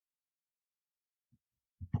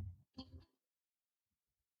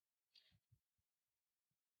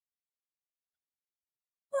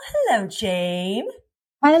Hello, Jane.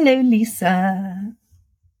 Hello, Lisa.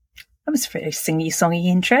 That was a very singy-songy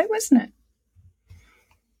intro, wasn't it?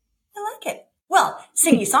 I like it. Well,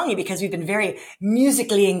 singy-songy because we've been very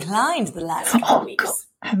musically inclined the last couple of weeks. God,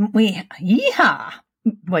 haven't we? Yeehaw.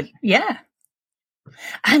 Well, yeah.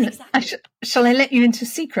 And Exactly. shall I let you into a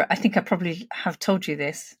secret? I think I probably have told you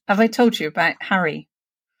this. Have I told you about Harry?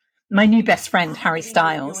 My new best friend, Harry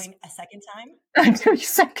Styles. Going a second time? A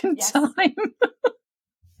second Yes. time.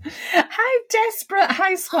 How desperate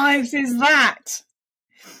Housewives is that?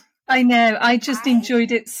 I know. I just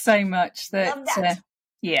enjoyed it so much Love that.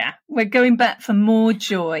 Yeah, we're going back for more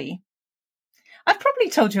joy. I've probably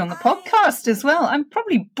told you on the podcast as well. I'm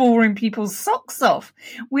probably boring people's socks off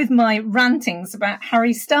with my rantings about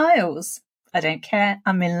Harry Styles. I don't care.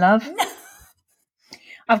 I'm in love.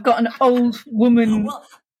 I've got an old woman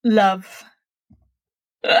love.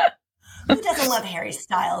 Who doesn't love Harry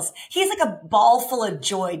Styles? He's like a ball full of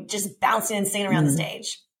joy, just bouncing and singing around the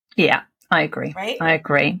stage. Yeah, I agree. Right? I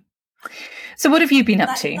agree. So what have you been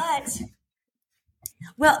up to?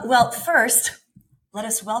 Well, first, let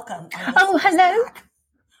us welcome hello. Back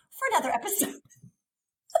for another episode.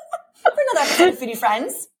 Of Foodie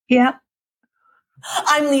Friends. Yeah.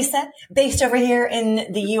 I'm Lisa, based over here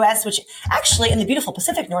in the U.S., which actually in the beautiful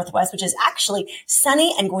Pacific Northwest, which is actually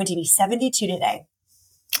sunny and going to be 72 today.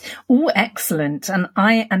 Oh, excellent. And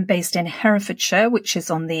I am based in Herefordshire, which is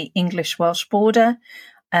on the English-Welsh border.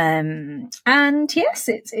 And yes,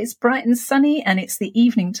 it's bright and sunny, and it's the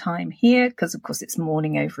evening time here because, of course, it's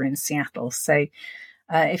morning over in Seattle. So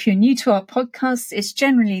if you're new to our podcast, it's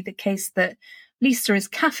generally the case that Lisa is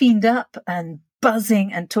caffeined up and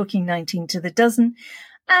buzzing and talking 19 to the dozen.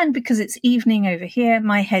 And because it's evening over here,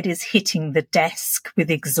 my head is hitting the desk with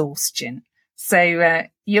exhaustion. So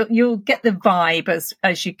you'll get the vibe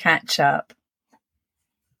as you catch up.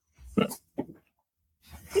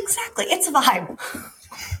 Exactly. It's a vibe.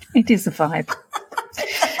 It is a vibe.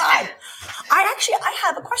 It's a vibe. I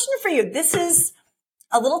have a question for you. This is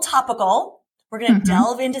a little topical. We're going to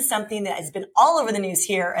delve into something that has been all over the news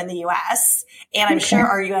here in the U.S. And I'm sure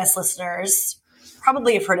our U.S. listeners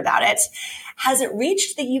probably have heard about it. Has it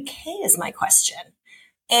reached the U.K. is my question.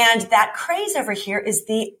 And that craze over here is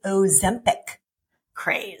the Ozempic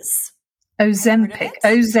craze. Ozempic,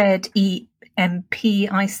 Ozempic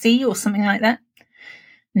or something like that?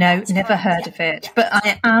 No, that's never heard of it. Yeah. But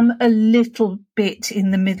I am a little bit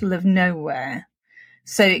in the middle of nowhere.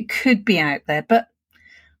 So it could be out there. But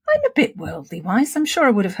I'm a bit worldly wise. I'm sure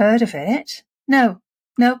I would have heard of it. No,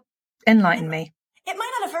 enlighten me. It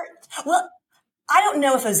might not have heard. Well, I don't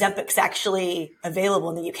know if Ozempic's actually available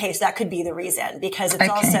in the UK, so that could be the reason, because it's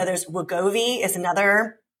also, there's Wegovy is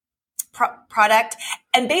another product.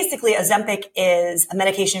 And basically Ozempic is a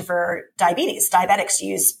medication for diabetes. Diabetics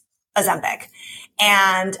use Ozempic.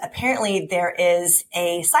 And apparently there is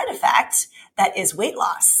a side effect that is weight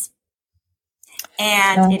loss.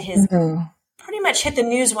 And it has pretty much hit the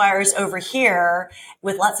news wires over here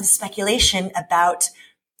with lots of speculation about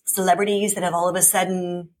celebrities that have all of a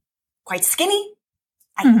sudden quite skinny.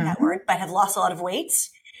 I hate that word, but have lost a lot of weight.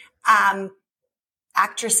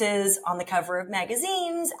 Actresses on the cover of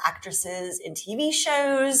magazines, actresses in TV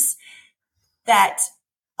shows that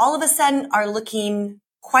all of a sudden are looking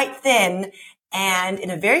quite thin and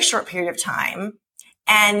in a very short period of time,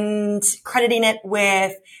 and crediting it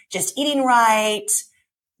with just eating right,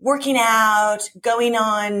 working out, going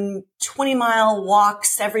on 20-mile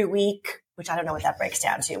walks every week, which I don't know what that breaks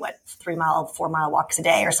down to, 3-mile, 4-mile walks a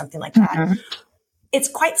day or something like that. It's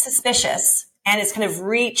quite suspicious, and it's kind of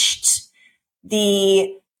reached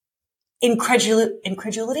the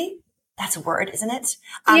incredulity. That's a word, isn't it?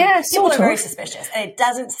 Yeah, people are very suspicious, and it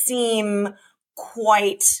doesn't seem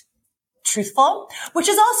quite truthful, which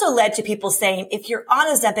has also led to people saying, if you're on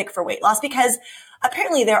Ozempic for weight loss, because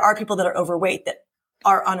apparently there are people that are overweight that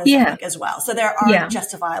are on Ozempic as well. So there are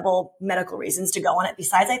justifiable medical reasons to go on it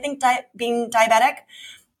besides, I think, being diabetic.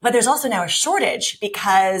 But there's also now a shortage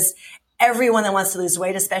because everyone that wants to lose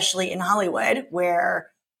weight, especially in Hollywood,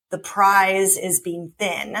 where the prize is being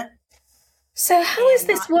thin. So how is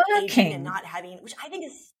this working? And not having, which I think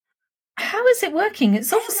is. How is it working?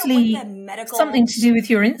 It's obviously something to do with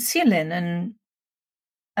your insulin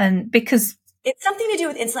and because it's something to do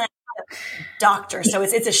with insulin. Doctor, so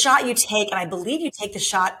it's a shot you take, and I believe you take the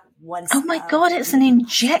shot once. Oh my God, it's an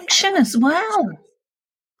injection as well.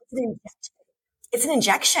 It's an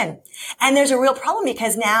injection, and there's a real problem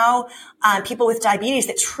because now people with diabetes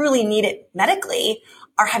that truly need it medically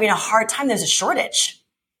are having a hard time. There's a shortage.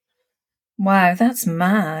 Wow, that's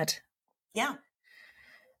mad. Yeah.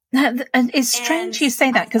 And it's strange you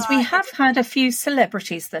say that because we have had a few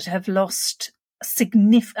celebrities that have lost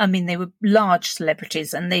significant. I mean, they were large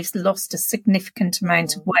celebrities, and they've lost a significant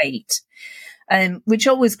amount of weight, which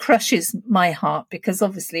always crushes my heart because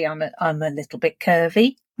obviously I'm a little bit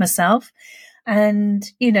curvy myself,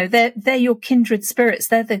 and they're your kindred spirits.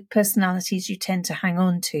 They're the personalities you tend to hang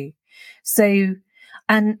on to. So,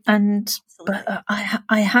 but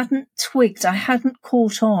I hadn't twigged, I hadn't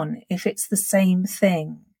caught on if it's the same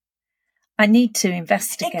thing. I need to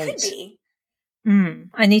investigate. It could be.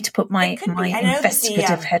 I need to put my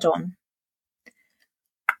investigative head on.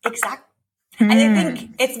 Exactly. And I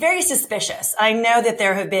think it's very suspicious. I know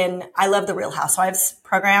that I love the Real Housewives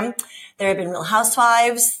program. There have been Real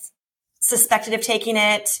Housewives suspected of taking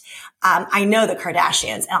it. I know the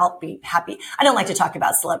Kardashians, and I'll be happy. I don't like to talk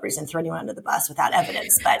about celebrities and throw anyone under the bus without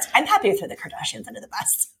evidence, but I'm happy to throw the Kardashians under the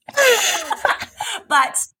bus.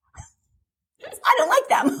 But I don't like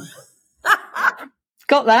them.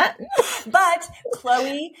 Got that. But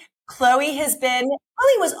Chloe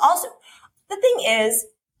was also, the thing is,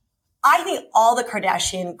 I think all the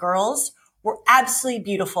Kardashian girls were absolutely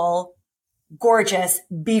beautiful, gorgeous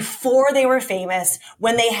before they were famous,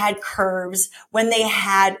 when they had curves, when they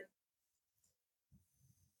had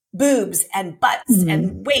boobs and butts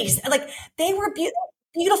and waists. Like, they were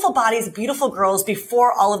beautiful bodies, beautiful girls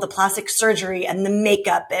before all of the plastic surgery and the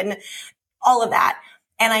makeup and all of that.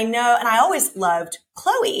 And I always loved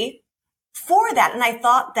Chloe for that. And I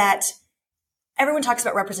thought that everyone talks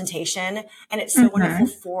about representation, and it's so wonderful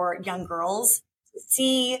for young girls to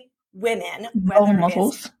see women, whether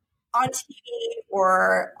it's on TV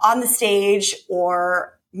or on the stage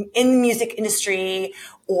or in the music industry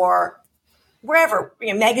or wherever,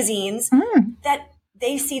 magazines, that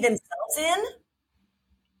they see themselves in.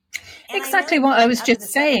 And exactly what I was just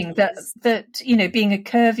saying, that being a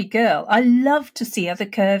curvy girl, I love to see other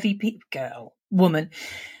curvy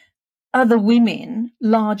other women,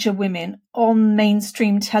 larger women on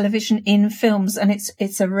mainstream television in films, and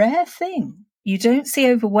it's a rare thing. You don't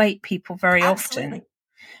see overweight people very often.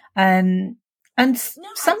 Some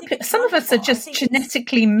of us are just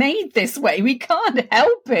genetically made this way. We can't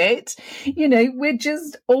help it. We're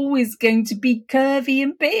just always going to be curvy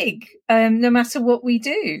and big, no matter what we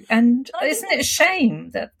do. And isn't it a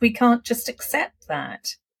shame that we can't just accept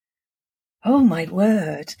that? Oh my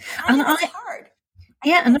word! It's hard.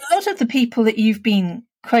 Yeah, and a lot of the people that you've been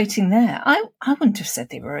quoting there, I wouldn't have said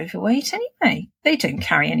they were overweight anyway. They don't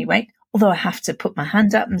carry any weight. Although I have to put my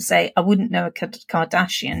hand up and say I wouldn't know a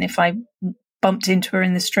Kardashian if I bumped into her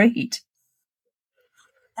in the street.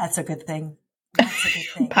 That's a good thing.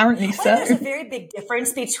 Apparently so. There's a very big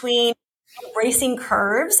difference between embracing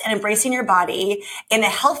curves and embracing your body in a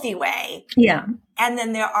healthy way. Yeah. And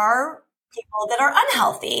then there are people that are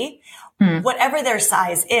unhealthy, whatever their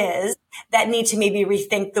size is, that need to maybe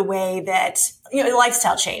rethink the way that,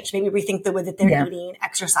 lifestyle change, maybe rethink the way that they're eating,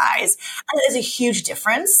 exercise. And there's a huge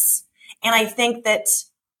difference. And I think that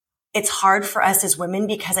it's hard for us as women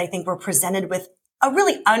because I think we're presented with a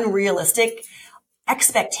really unrealistic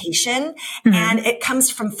expectation. And it comes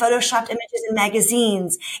from photoshopped images in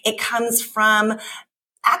magazines. It comes from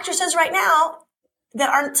actresses right now that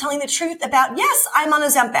aren't telling the truth about, yes, I'm on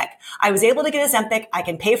Ozempic. I was able to get Ozempic. I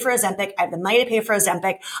can pay for Ozempic. I have the money to pay for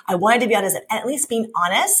Ozempic. I wanted to be on Ozempic, and at least being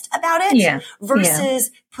honest about it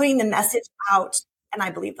versus putting the message out. And I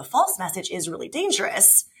believe the false message is really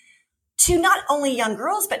dangerous to not only young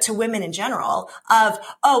girls, but to women in general of,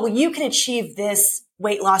 oh, well, you can achieve this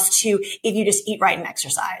weight loss too if you just eat right and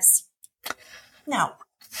exercise. No.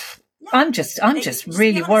 I'm just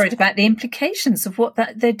really worried about the implications of what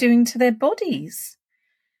they're doing to their bodies.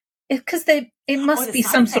 Because it must be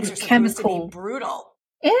some sort of chemical. Brutal.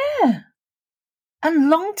 Yeah. And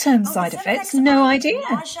long-term side effects, no idea.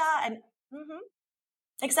 Nausea and,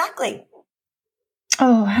 exactly.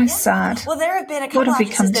 Oh, how sad. Well, there have been a couple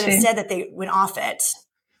actresses that have said that they went off it.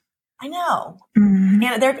 I know. And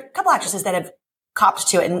there are a couple actresses that have copped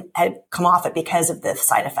to it and had come off it because of the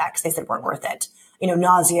side effects. They said weren't worth it.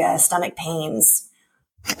 Nausea, stomach pains.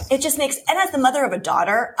 It just makes, and as the mother of a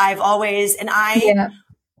daughter, I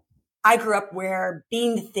grew up where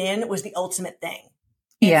being thin was the ultimate thing.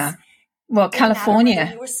 Well, California.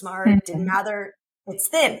 You were smart. Didn't matter. It's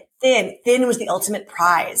thin. Thin was the ultimate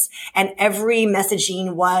prize. And every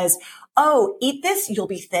messaging was, oh, eat this, you'll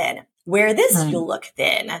be thin. Wear this, you'll look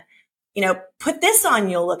thin. Put this on,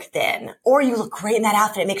 you'll look thin. Or you look great in that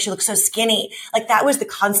outfit. It makes you look so skinny. Like, that was the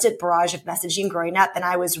constant barrage of messaging growing up. And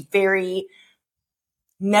I was very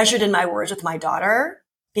measured in my words with my daughter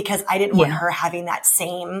because I didn't want her having that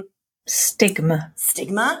same stigma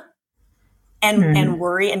and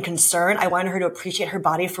worry and concern. I wanted her to appreciate her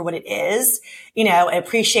body for what it is, and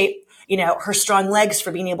appreciate, her strong legs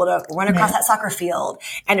for being able to run across that soccer field,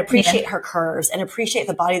 and appreciate her curves and appreciate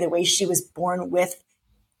the body the way she was born with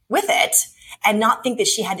it, and not think that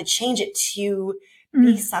she had to change it to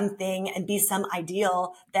be something and be some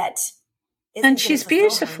ideal that isn't. And she's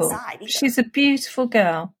beautiful. She's a beautiful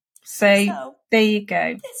girl. So there you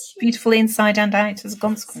go. Beautiful inside and out as a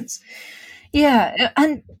consequence. Yeah.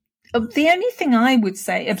 And the only thing I would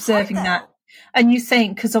say, observing that, and you're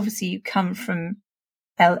saying, because obviously you come from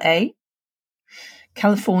LA,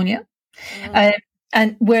 California,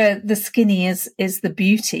 and where the skinny is the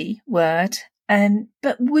beauty word.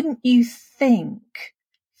 But wouldn't you think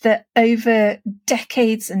that over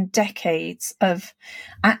decades and decades of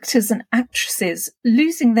actors and actresses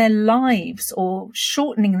losing their lives or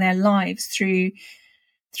shortening their lives through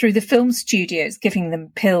the film studios, giving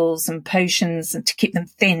them pills and potions and to keep them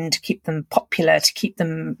thin, to keep them popular, to keep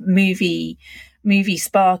them movie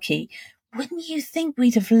sparky, wouldn't you think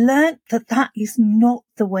we'd have learnt that is not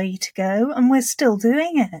the way to go, and we're still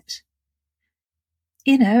doing it?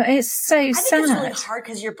 It's so sad. I think it's really hard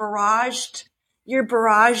because you're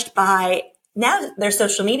barraged by, now there's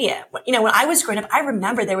social media. When I was growing up, I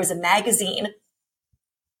remember there was a magazine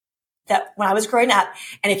that when I was growing up,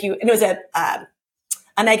 and it was a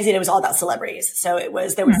magazine, it was all about celebrities. So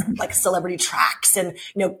there was like celebrity tracks and,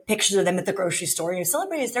 pictures of them at the grocery store.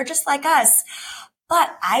 Celebrities, they're just like us.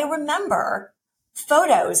 But I remember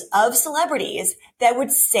photos of celebrities that would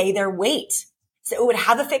say their weight. So it would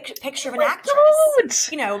have a picture of an actress.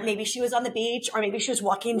 God. Maybe she was on the beach, or maybe she was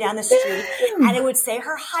walking down the street, and it would say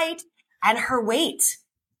her height and her weight.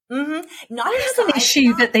 Mm-hmm. Not I have an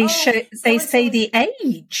issue that they say the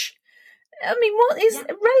age. I mean, what is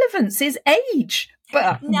relevance is age.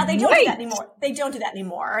 But now they don't do that anymore.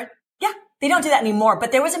 Yeah, they don't do that anymore.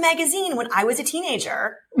 But there was a magazine when I was a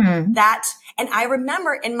teenager and I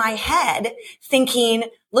remember in my head thinking,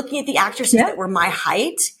 looking at the actresses that were my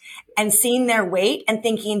height and seeing their weight and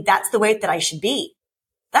thinking, that's the weight that I should be.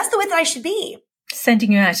 That's the weight that I should be.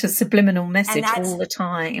 Sending you out a subliminal message all the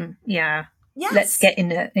time. Yeah. Yes. Let's get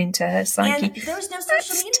into her psyche. And there was no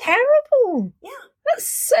social media. That's terrible. Yeah. That's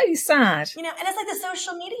so sad. And it's like the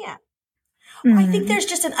social media. I think there's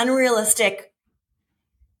just an unrealistic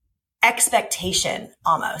expectation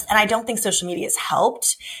almost. And I don't think social media has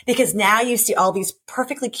helped, because now you see all these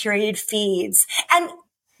perfectly curated feeds, and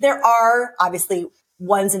there are obviously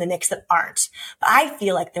ones in the mix that aren't, but I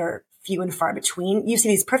feel like they're few and far between. You see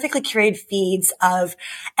these perfectly curated feeds and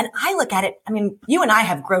I look at it. I mean, you and I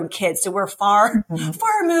have grown kids, so we're far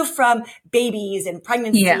removed from babies and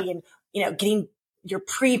pregnancy and, getting your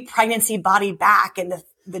pre-pregnancy body back and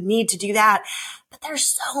the need to do that. But there's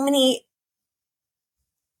so many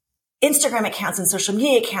Instagram accounts and social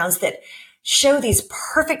media accounts that show these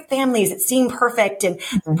perfect families that seem perfect and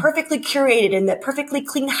perfectly curated, and the perfectly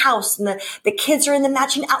clean house, and the kids are in the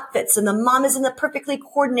matching outfits, and the mom is in the perfectly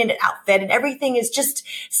coordinated outfit, and everything is just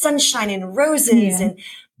sunshine and roses.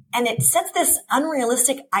 And it sets this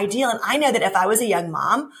unrealistic ideal. And I know that if I was a young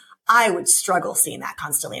mom, I would struggle seeing that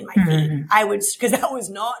constantly in my feed. I would, because that was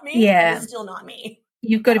not me. Yeah. It was still not me.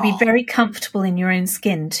 You've got to be very comfortable in your own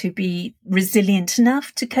skin to be resilient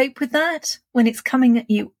enough to cope with that when it's coming at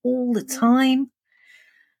you all the time.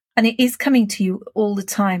 And it is coming to you all the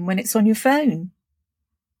time when it's on your phone,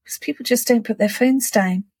 because people just don't put their phones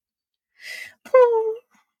down.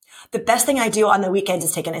 The best thing I do on the weekends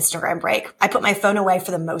is take an Instagram break. I put my phone away for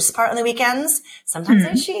the most part on the weekends. Sometimes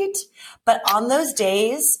I cheat, but on those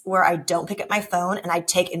days where I don't pick up my phone and I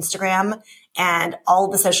take Instagram and all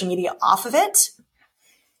the social media off of it,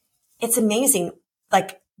 it's amazing.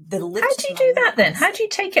 Like the lift. How do you do that then? How do you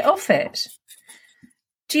take it off it?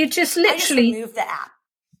 Do you just literally remove the app?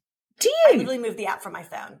 Do you? I literally move the app from my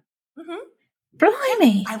phone.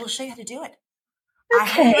 Blimey. I will show you how to do it. Okay. I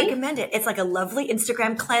highly recommend it. It's like a lovely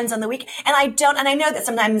Instagram cleanse on the week. And I know that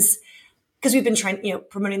sometimes, because we've been trying,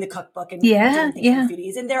 promoting the cookbook and doing things for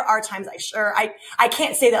foodies. And there are times I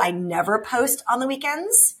can't say that I never post on the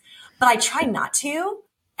weekends, but I try not to.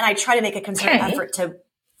 And I try to make a concerted effort to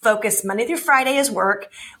focus Monday through Friday is work.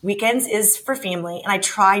 Weekends is for family. And I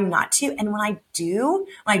try not to. And when I do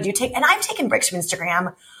take, and I've taken breaks from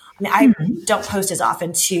Instagram. I mean, I don't post as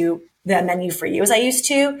often to the menu for you as I used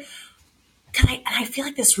to. And I feel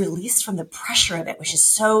like this release from the pressure of it, which is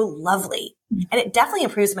so lovely. And it definitely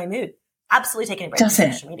improves my mood. Absolutely taking a break from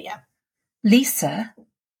social media. Lisa,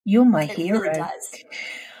 you're my hero. It really does.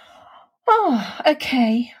 Oh,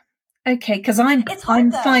 okay. Okay, because I'm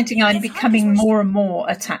finding I'm becoming more and more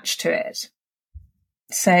attached to it.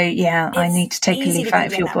 So, I need to take a leaf out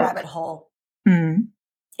of your book. Rabbit hole.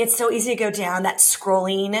 It's so easy to go down that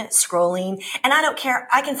scrolling. And I don't care.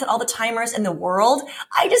 I can set all the timers in the world.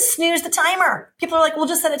 I just snooze the timer. People are like, we'll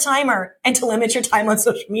just set a timer and to limit your time on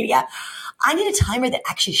social media. I need a timer that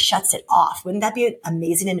actually shuts it off. Wouldn't that be an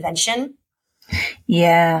amazing invention?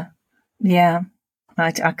 Yeah. Yeah.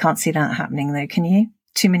 I can't see that happening though. Can you?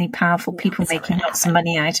 Too many powerful people making lots of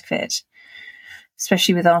money out of it,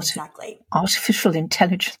 especially with artificial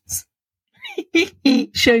intelligence.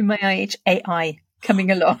 Showing my age, AI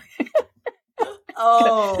coming along.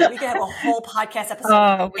 Oh, we could have a whole podcast episode.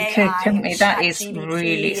 Oh, we could, couldn't we? That is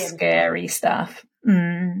really scary stuff.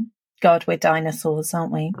 God, we're dinosaurs,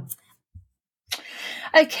 aren't we?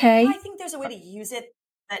 Okay. I think there's a way to use it,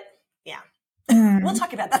 but yeah. We'll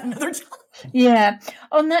talk about that another time. Yeah.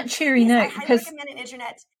 On that cheery note, I recommend an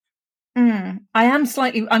internet.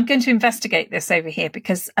 I'm going to investigate this over here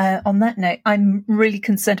because on that note, I'm really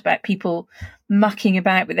concerned about people mucking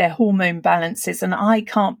about with their hormone balances. And I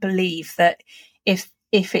can't believe that if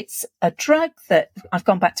it's a drug that, I've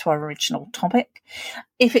gone back to our original topic,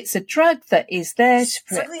 if it's a drug that is there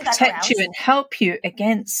to protect you and help you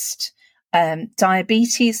against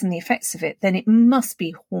diabetes and the effects of it, then it must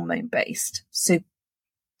be hormone based. So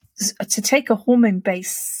to take a hormone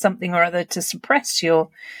based something or other to suppress your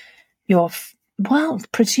well,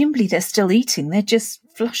 presumably they're still eating. They're just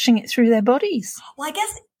flushing it through their bodies. Well, I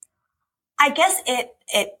guess it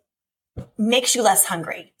makes you less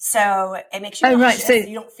hungry. So it makes you nauseous. So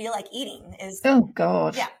you don't feel like eating. Oh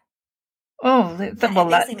God. Yeah. Oh,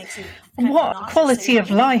 what quality of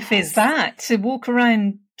life is that? To walk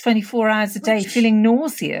around 24 hours a day feeling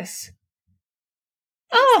nauseous?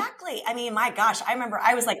 Exactly. I mean, my gosh, I remember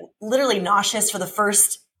I was like literally nauseous for the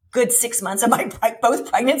first good 6 months of my both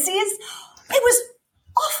pregnancies. It was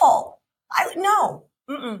awful. No.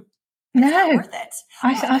 It's not worth it.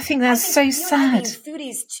 I think that's so sad.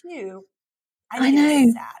 Foodies too. I know.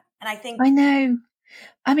 It's sad. And I know.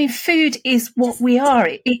 I mean, food is what we are.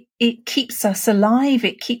 It keeps us alive.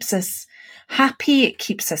 It keeps us happy. It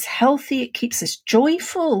keeps us healthy. It keeps us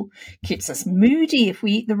joyful. It keeps us moody if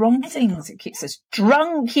we eat the wrong things. It keeps us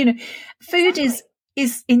drunk. Food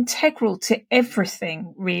is integral to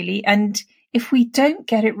everything, really. And if we don't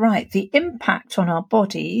get it right, the impact on our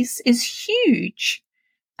bodies is huge.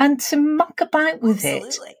 And to muck about with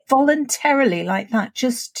it voluntarily like that,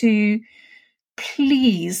 just to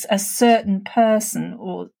please a certain person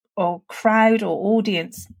or crowd or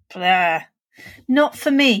audience, not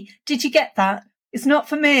for me. Did you get that? It's not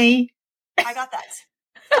for me. I got that.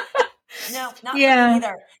 No, not for me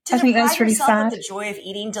either. I think that's really sad. Of the joy of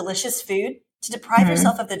eating delicious food, to deprive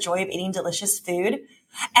yourself of the joy of eating delicious food.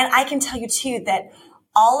 And I can tell you too that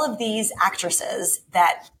all of these actresses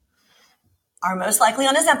that are most likely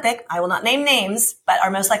on Ozempic, I will not name names, but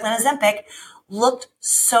are most likely on Ozempic, looked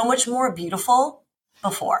so much more beautiful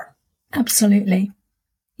before. Absolutely.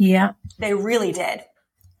 Yeah. They really did.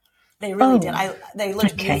 They really did. They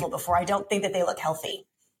looked beautiful before. I don't think that they look healthy.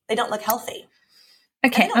 They don't look healthy.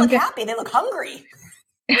 Okay. And they don't look happy. They look hungry.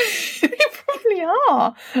 They probably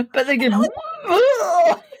are. But they go, do you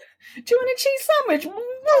want a cheese sandwich?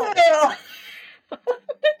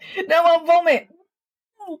 No, I'll vomit.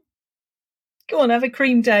 Go on, have a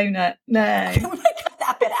cream donut. No. We might cut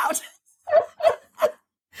that bit out.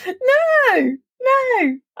 No.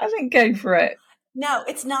 I think go for it. No,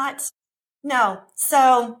 it's not. No.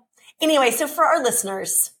 So anyway, for our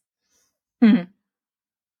listeners,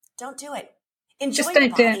 don't do it. Enjoy your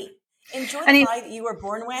body. Enjoy the body that you were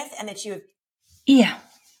born with and that you have. Yeah.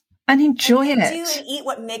 And enjoy it. Do and eat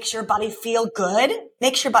what makes your body feel good. What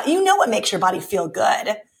makes your body feel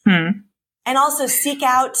good. And also seek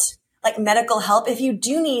out like medical help. If you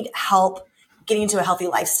do need help getting into a healthy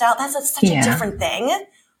lifestyle, that's such a different thing.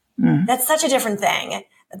 That's such a different thing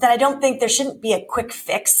that I don't think there shouldn't be a quick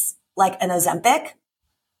fix like an Ozempic.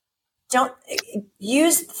 Don't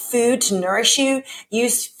use food to nourish you.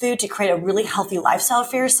 Use food to create a really healthy lifestyle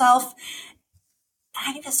for yourself. And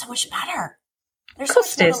I think that's so much better. There's so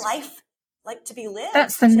much more to life like to be lived.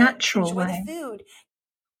 That's the natural way. Enjoy the food.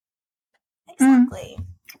 Exactly.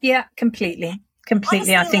 Yeah, completely.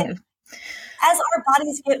 Honestly, I think as our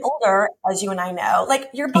bodies get older, as you and I know, like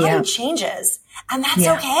your body changes, and that's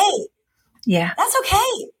okay. Yeah, that's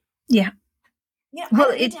okay. Yeah. I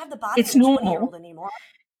don't need to have the body it's normal. Anymore.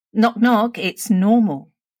 Knock, knock. It's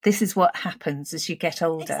normal. This is what happens as you get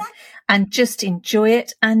older, and just enjoy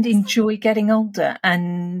it and enjoy getting older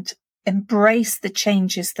and embrace the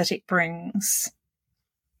changes that it brings.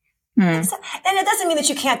 And it doesn't mean that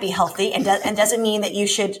you can't be healthy, and doesn't mean that you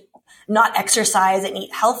should not exercise and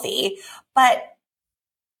eat healthy, but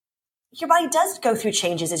your body does go through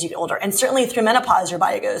changes as you get older. And certainly through menopause, your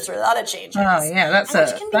body goes through a lot of changes. Oh yeah, that's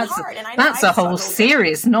a whole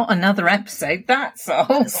series, not another episode. That's a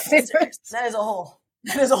whole series. That is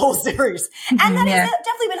a whole series. And that has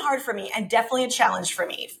definitely been hard for me and definitely a challenge for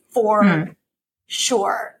me for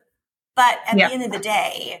sure. But at the end of the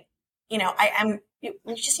day, you know,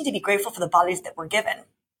 we just need to be grateful for the bodies that we're given.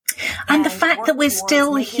 And the fact that we're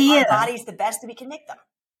still here. Our bodies the best that we can make them.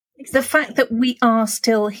 Exactly. The fact that we are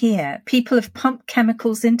still here. People have pumped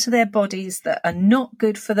chemicals into their bodies that are not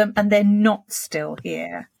good for them, and they're not still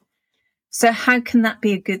here. So how can that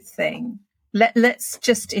be a good thing? Let's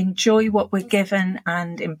just enjoy what we're given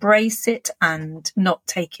and embrace it and not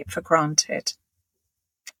take it for granted.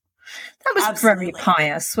 That was very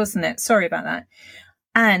pious, wasn't it? Sorry about that.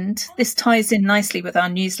 And this ties in nicely with our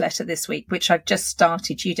newsletter this week, which I've just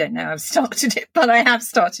started. You don't know I've started it, but I have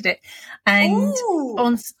started it. And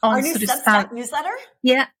on our sort of newsletter?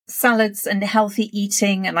 Yeah, salads and healthy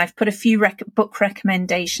eating. And I've put a few book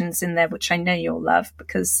recommendations in there, which I know you'll love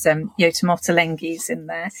because Yota Motolengi's in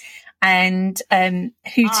there. And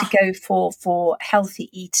who to go for healthy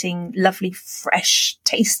eating, lovely, fresh,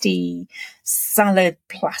 tasty salad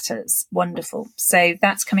platters. Wonderful. So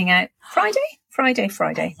that's coming out Friday. I love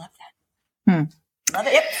that. Love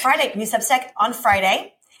it. Yep, Friday. New Substack on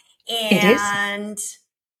Friday. And it is.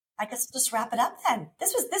 I guess we'll just wrap it up then.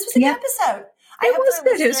 This was a good episode. It was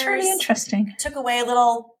good. It was really interesting. Took away a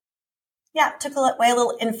little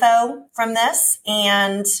info from this,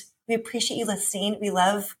 and we appreciate you listening. We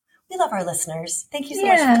love our listeners. Thank you so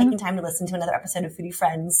much for taking time to listen to another episode of Foodie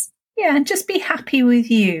Friends. Yeah, and just be happy with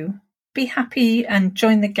you. Be happy and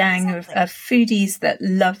join the gang of foodies that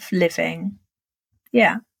love living.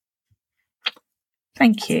 Yeah.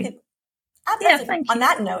 Thank you. Thank you. On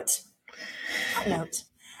that note,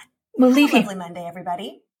 we'll leave you. Lovely Monday,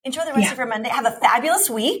 everybody. Enjoy the rest of your Monday. Have a fabulous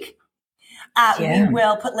week. We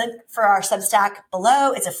will put link for our Substack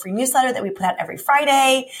below. It's a free newsletter that we put out every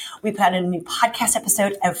Friday. We put out a new podcast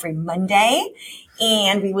episode every Monday.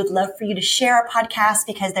 And we would love for you to share our podcast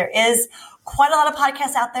because there is quite a lot of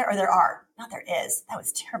podcasts out there, or there are. Not there is. That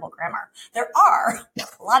was terrible grammar. There are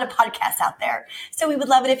a lot of podcasts out there. So we would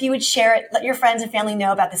love it if you would share it. Let your friends and family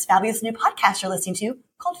know about this fabulous new podcast you're listening to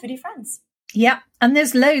called Foodie Friends. Yeah. And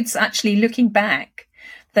there's loads actually looking back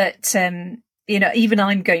that, even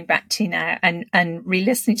I'm going back to now and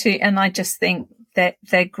re-listening to, and I just think that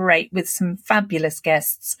they're great with some fabulous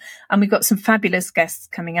guests. And we've got some fabulous guests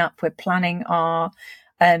coming up. We're planning our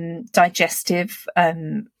digestive,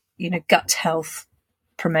 gut health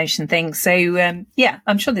promotion thing. So,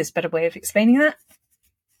 I'm sure there's a better way of explaining that.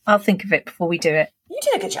 I'll think of it before we do it. You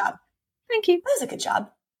did a good job. Thank you. That was a good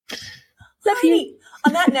job. Love you.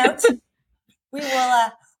 On that note,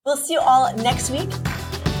 we'll see you all next week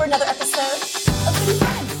for another episode of Foodie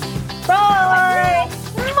Friends. Bye.